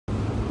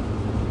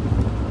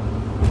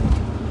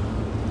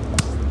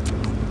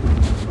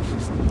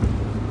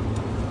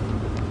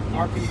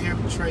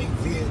RPM Trade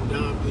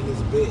Vietnam in this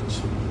bitch.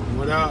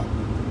 What up?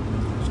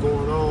 What's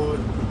going on?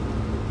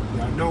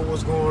 Y'all know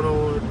what's going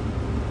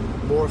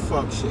on. More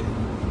fuck shit.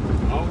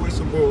 Always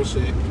some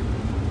bullshit.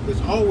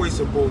 There's always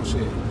some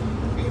bullshit.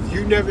 If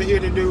you never hear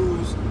the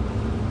news,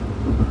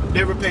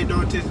 never pay no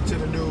attention to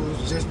the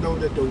news, just know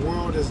that the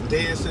world is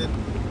dancing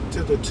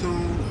to the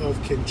tune of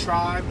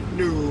contrived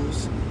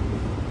news,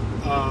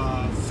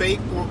 fake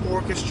or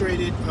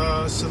orchestrated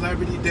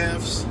celebrity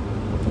deaths,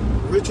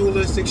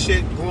 ritualistic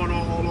shit going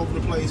on all over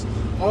the place.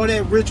 All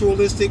that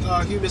ritualistic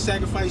human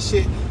sacrifice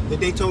shit that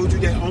they told you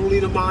that only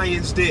the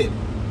Mayans did,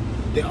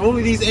 that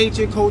only these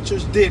ancient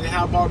cultures did, and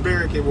how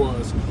barbaric it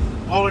was.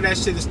 All of that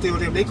shit is still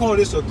there. They call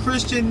this a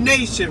Christian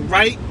nation,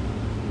 right?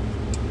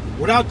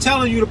 Without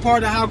telling you the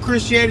part of how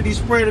Christianity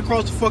spread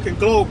across the fucking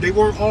globe. They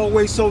weren't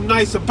always so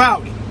nice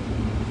about it.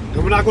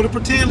 And we're not going to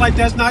pretend like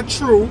that's not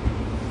true.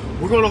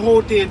 We're going to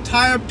hold the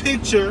entire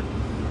picture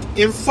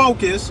in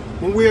focus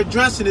when we're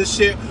addressing this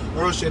shit,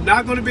 or else you're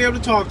not going to be able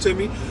to talk to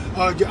me.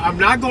 I'm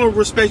not going to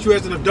respect you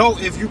as an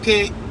adult if you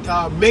can't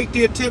make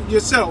the attempt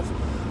yourself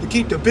to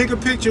keep the bigger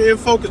picture in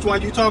focus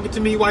while you're talking to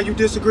me, while you're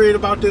disagreeing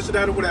about this or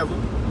that or whatever.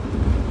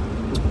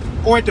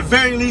 Or at the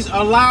very least,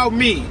 allow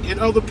me and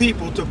other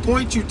people to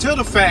point you to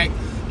the fact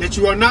that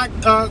you are not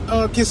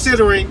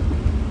considering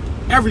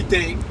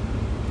everything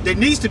that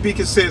needs to be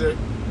considered.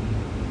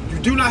 You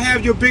do not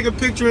have your bigger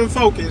picture in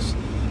focus,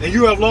 and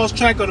you have lost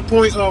track of the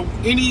point of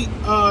any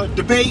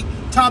debate,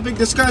 topic,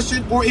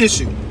 discussion, or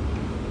issue.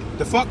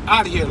 The fuck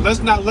out of here.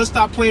 Let's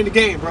stop playing the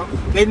game, bro.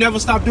 They never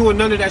stop doing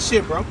none of that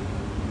shit, bro.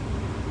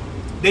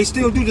 They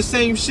still do the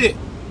same shit.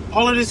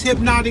 All of this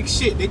hypnotic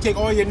shit. They take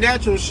all your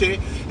natural shit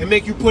and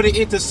make you put it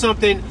into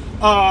something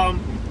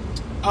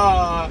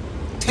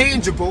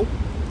tangible.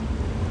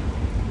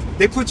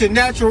 They put your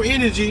natural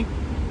energy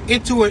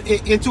into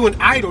an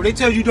idol. They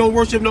tell you don't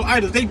worship no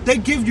idols. They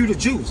give you the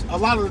juice a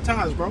lot of the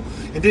times, bro.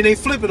 And then they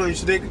flip it on you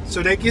so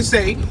they can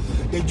say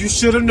that you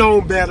should have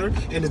known better,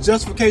 and the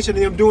justification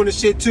of them doing the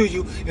shit to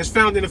you is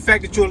found in the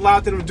fact that you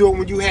allowed them to do it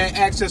when you had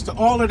access to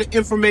all of the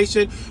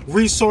information,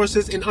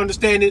 resources, and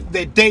understanding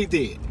that they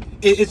did.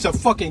 It's a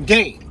fucking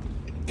game,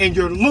 and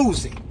you're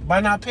losing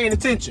by not paying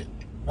attention,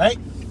 right?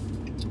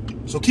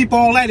 So keep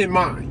all that in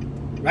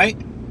mind, right?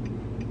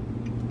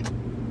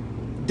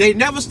 They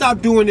never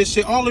stop doing this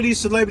shit. All of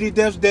these celebrity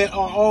deaths that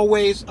are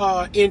always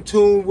in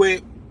tune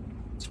with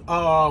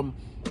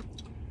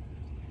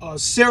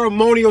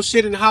ceremonial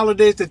shit and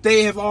holidays that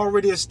they have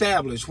already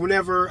established.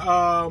 Whenever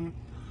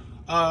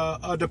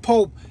the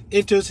Pope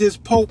enters his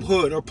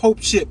popehood or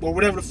popeship or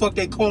whatever the fuck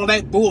they call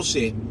that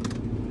bullshit.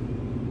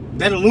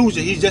 That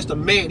illusion, he's just a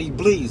man, he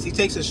bleeds. He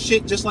takes his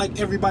shit just like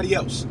everybody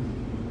else.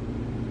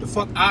 The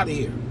fuck out of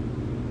here.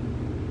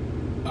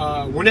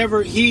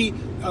 Whenever he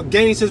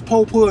gains his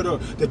popehood, or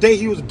the day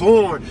he was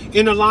born,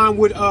 in a line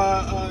with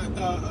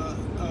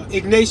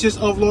Ignatius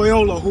of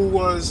Loyola, who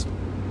was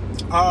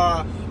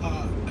a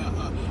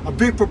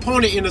big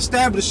proponent in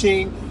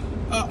establishing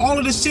all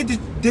of the shit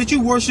that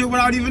you worship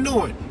without even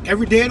knowing.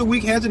 Every day of the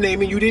week has a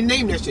name, and you didn't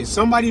name that shit.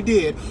 Somebody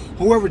did.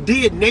 Whoever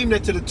did name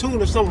that to the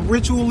tune of some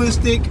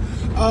ritualistic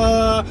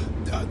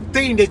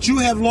thing that you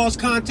have lost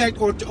contact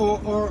or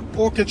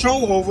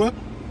control over.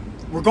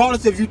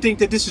 Regardless if you think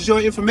that this is your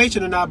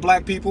information or not,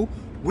 black people,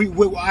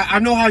 I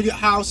know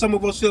how some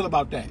of us feel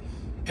about that,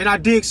 and I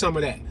dig some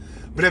of that.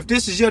 But if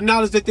this is your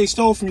knowledge that they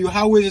stole from you,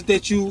 how is it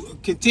that you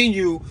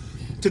continue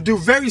to do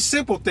very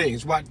simple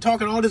things while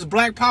talking all this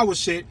black power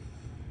shit,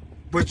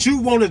 but you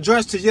won't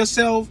address to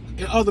yourself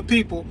and other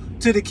people,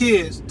 to the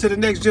kids, to the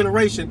next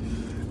generation,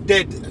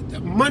 that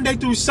Monday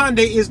through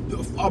Sunday is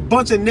a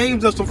bunch of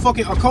names of some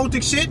fucking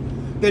occultic shit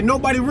that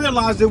nobody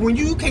realized, that when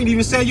you can't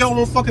even say your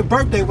own fucking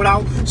birthday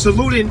without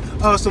saluting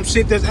some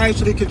shit that's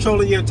actually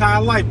controlling your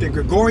entire life. The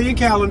Gregorian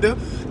calendar,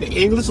 the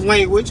English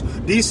language.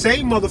 These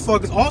same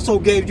motherfuckers also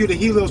gave you the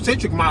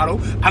heliocentric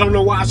model. I don't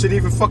know why I should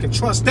even fucking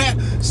trust that.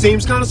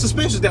 Seems kind of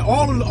suspicious that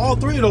all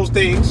three of those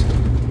things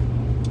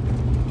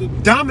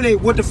dominate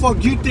what the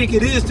fuck you think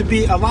it is to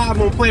be alive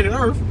on planet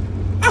Earth.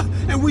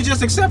 And we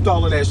just accept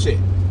all of that shit.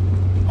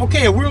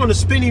 Okay, we're on a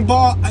spinning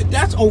ball.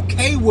 That's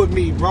okay with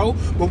me, bro.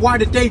 But why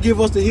did they give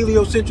us the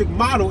heliocentric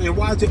model, and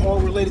why is it all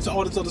related to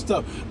all this other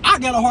stuff? I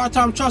got a hard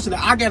time trusting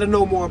that. I got to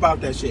know more about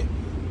that shit.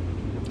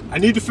 I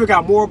need to figure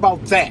out more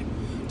about that.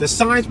 The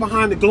science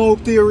behind the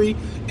globe theory,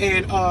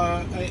 and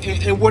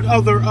what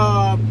other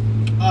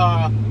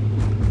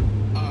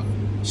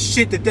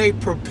shit that they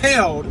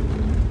propelled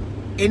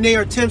in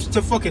their attempts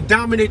to fucking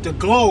dominate the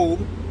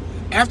globe.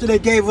 After they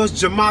gave us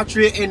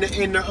Gematria in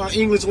the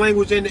English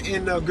language and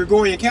the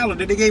Gregorian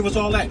calendar, they gave us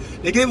all that.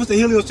 They gave us the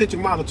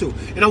heliocentric model too.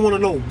 And I want to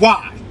know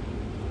why.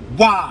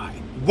 Why?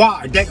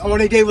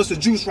 They gave us the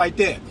juice right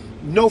there.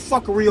 No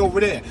fuckery over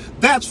there.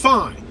 That's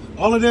fine.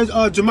 All of those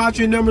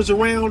Gematria numbers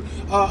around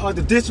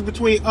the distance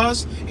between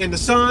us and the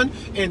sun,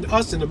 and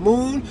us and the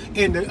moon,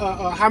 and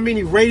how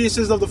many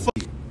radiuses of the fuck.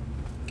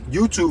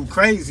 YouTube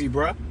crazy,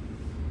 bruh.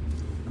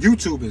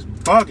 YouTube is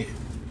bugging.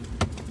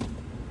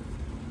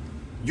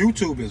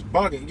 YouTube is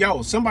bugging.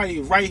 Yo, somebody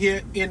right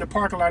here in the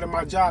parking lot of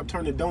my job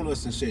turning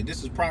donuts and shit.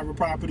 This is private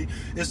property.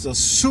 It's a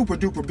super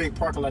duper big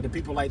parking lot that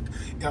people like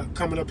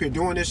coming up here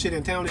doing this shit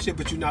in town and shit,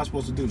 but you're not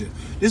supposed to do this.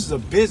 This is a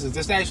business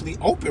that's actually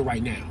open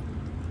right now.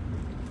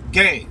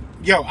 Gang,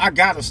 yo, I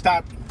gotta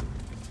stop.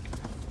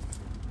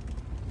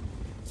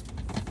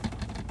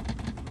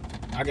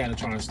 I gotta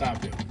try and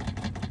stop him.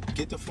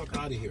 Get the fuck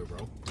out of here,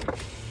 bro.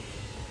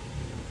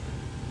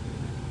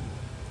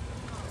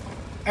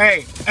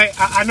 Hey,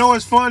 I know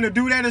it's fun to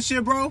do that and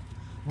shit, bro,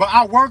 but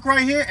I work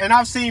right here, and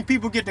I've seen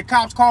people get the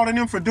cops calling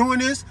them for doing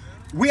this.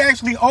 We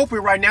actually open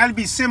right now. There'll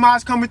be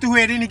semis coming through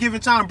here at any given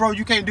time, bro.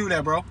 You can't do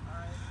that, bro.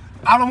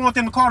 I don't want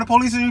them to call the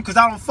police on you because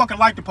I don't fucking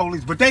like the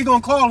police, but they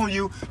gonna call on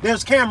you.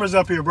 There's cameras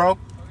up here, bro. Okay.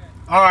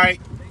 All right.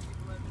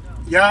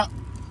 Yeah.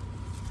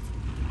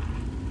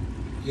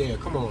 Yeah,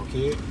 come on,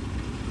 kid.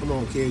 Come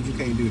on, kid, you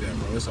can't do that,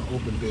 bro. It's an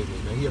open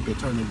business, man. He up here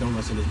turning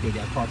donuts in this big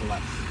ass parking lot.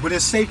 But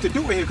it's safe to do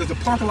it here because the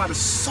parking lot is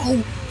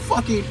so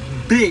fucking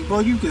big,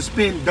 bro. You can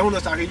spin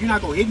donuts out here. You're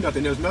not gonna hit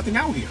nothing. There's nothing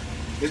out here.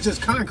 It's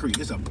just concrete.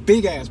 It's a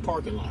big ass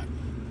parking lot.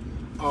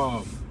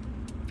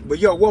 But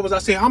yo, what was I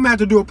saying? I'm gonna have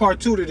to do a part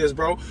 2 to this,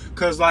 bro.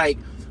 Cause like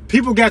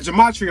people got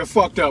Gematria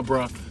fucked up,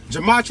 bro.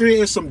 Gematria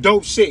is some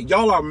dope shit.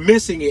 Y'all are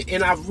missing it.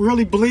 And I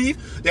really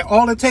believe that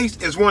all it takes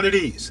is one of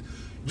these.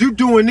 You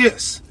doing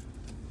this.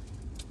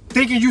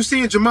 Thinking you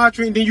seeing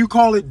Gematria and then you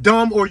call it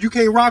dumb or you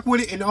can't rock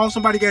with it, and all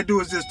somebody gotta do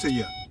is this to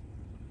you.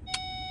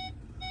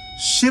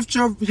 Shift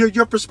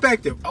your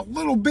perspective a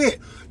little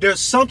bit. There's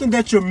something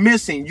that you're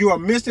missing. You are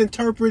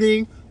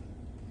misinterpreting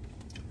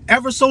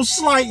ever so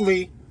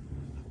slightly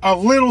a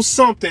little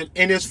something,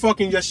 and it's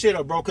fucking your shit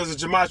up, bro, because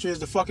the Gematria is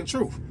the fucking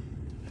truth.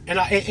 And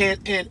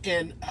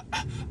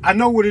I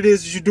know what it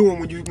is you're doing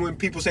when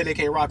people say they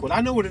can't rock with it.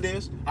 I know what it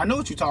is. I know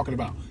what you're talking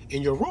about,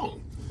 and you're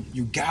wrong.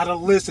 You gotta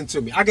listen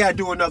to me. I gotta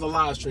do another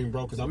live stream,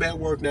 bro, because I'm at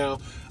work now,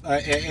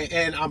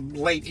 and I'm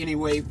late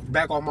anyway,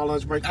 back off my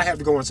lunch break. I have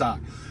to go inside.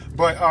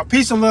 But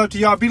peace and love to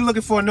y'all. Be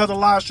looking for another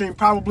live stream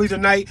probably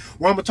tonight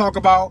where I'm gonna talk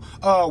about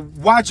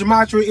why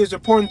Gematria is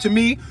important to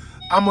me.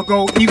 I'm gonna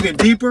go even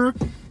deeper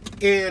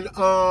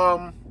into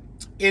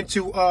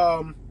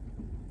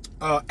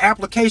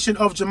application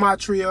of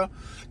Gematria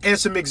and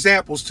some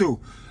examples too.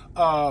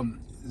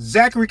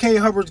 Zachary K.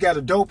 Hubbard's got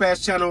a dope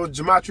ass channel,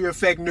 Gematria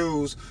Effect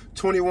News,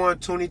 21,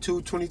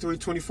 22, 23,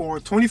 24,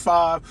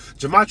 25,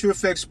 Gematria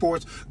Effect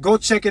Sports. Go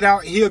check it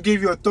out. He'll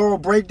give you a thorough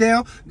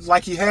breakdown,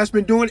 like he has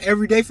been doing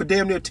every day for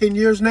damn near 10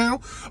 years now,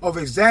 of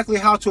exactly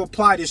how to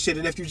apply this shit.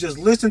 And if you just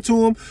listen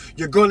to him,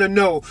 you're gonna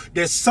know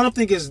that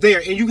something is there.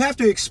 And you have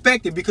to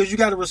expect it because you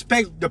got to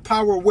respect the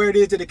power of where it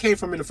is that it came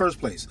from in the first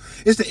place.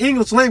 It's the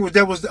English language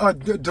that was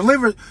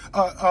delivered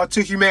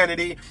to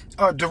humanity,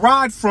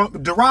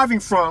 deriving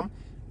from,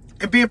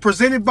 and being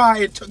presented by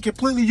and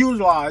completely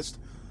utilized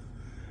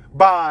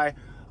by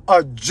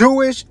a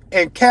Jewish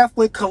and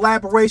Catholic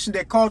collaboration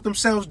that called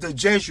themselves the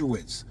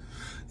Jesuits.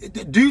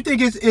 Do you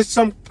think it's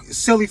some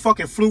silly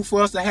fucking fluke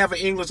for us to have an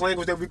English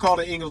language that we call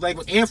the English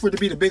language and for it to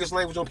be the biggest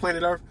language on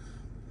planet Earth?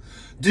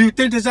 Do you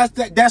think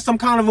that's some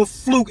kind of a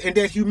fluke and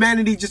that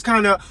humanity just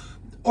kind of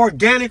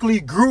organically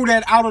grew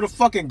that out of the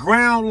fucking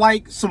ground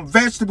like some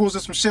vegetables or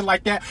some shit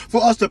like that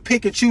for us to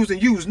pick and choose and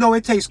use? No,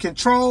 it takes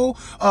control,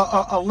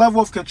 a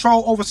level of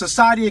control over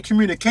society and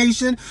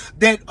communication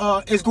that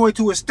is going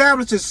to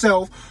establish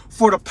itself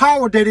for the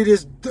power that it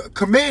is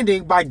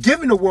commanding by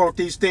giving the world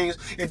these things,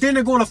 and then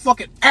they're going to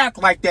fucking act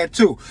like that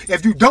too.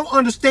 If you don't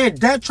understand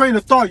that train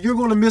of thought, you're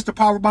going to miss the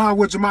power behind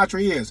what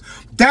Gematria is.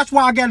 That's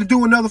why I got to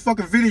do another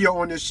fucking video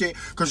on this shit,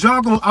 because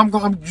you're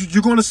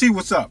going to see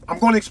what's up. I'm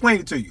going to explain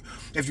it to you.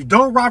 If you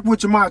don't rock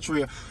with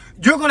Gematria,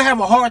 you're going to have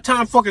a hard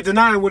time fucking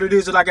denying what it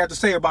is that I got to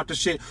say about this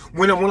shit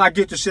when I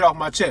get this shit off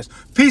my chest.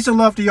 Peace and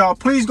love to y'all.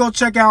 Please go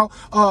check out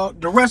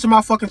the rest of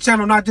my fucking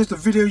channel, not just the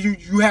video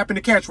you happen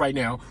to catch right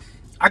now.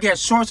 I got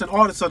shorts and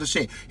all this other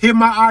shit. Hit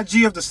my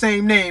IG of the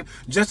same name,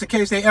 just in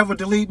case they ever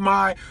delete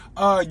my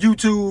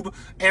YouTube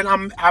and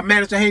I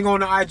managed to hang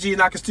on to IG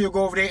and I can still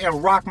go over there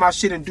and rock my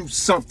shit and do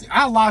something.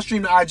 I live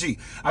stream to IG.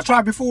 I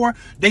tried before.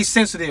 They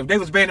sensitive. They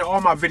was banning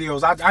all my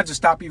videos. I just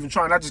stopped even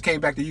trying. I just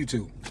came back to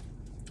YouTube.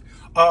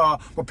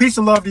 But peace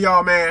and love to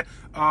y'all, man.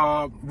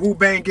 Wu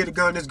Bang, get a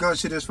gun. This gun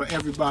shit is for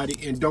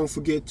everybody. And don't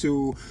forget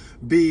to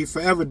be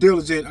forever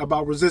diligent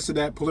about resisting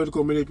that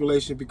political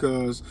manipulation,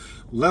 because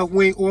left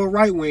wing or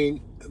right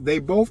wing, they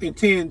both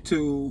intend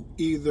to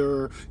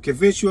either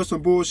convince you of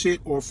some bullshit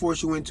or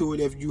force you into it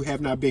if you have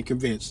not been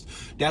convinced.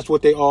 That's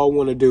what they all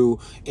want to do,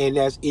 and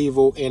that's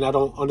evil. And I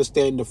don't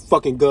understand the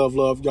fucking gov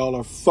love. Y'all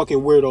are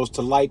fucking weirdos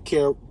to like,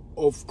 care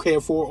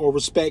for, or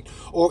respect,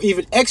 or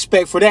even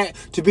expect for that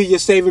to be your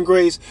saving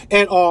grace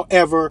and all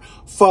ever.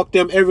 Fuck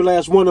them, every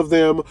last one of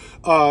them.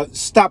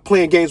 Stop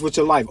playing games with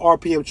your life.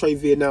 RPM Trade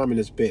Vietnam in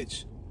this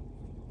bitch.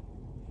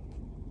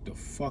 The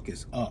fuck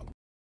is up?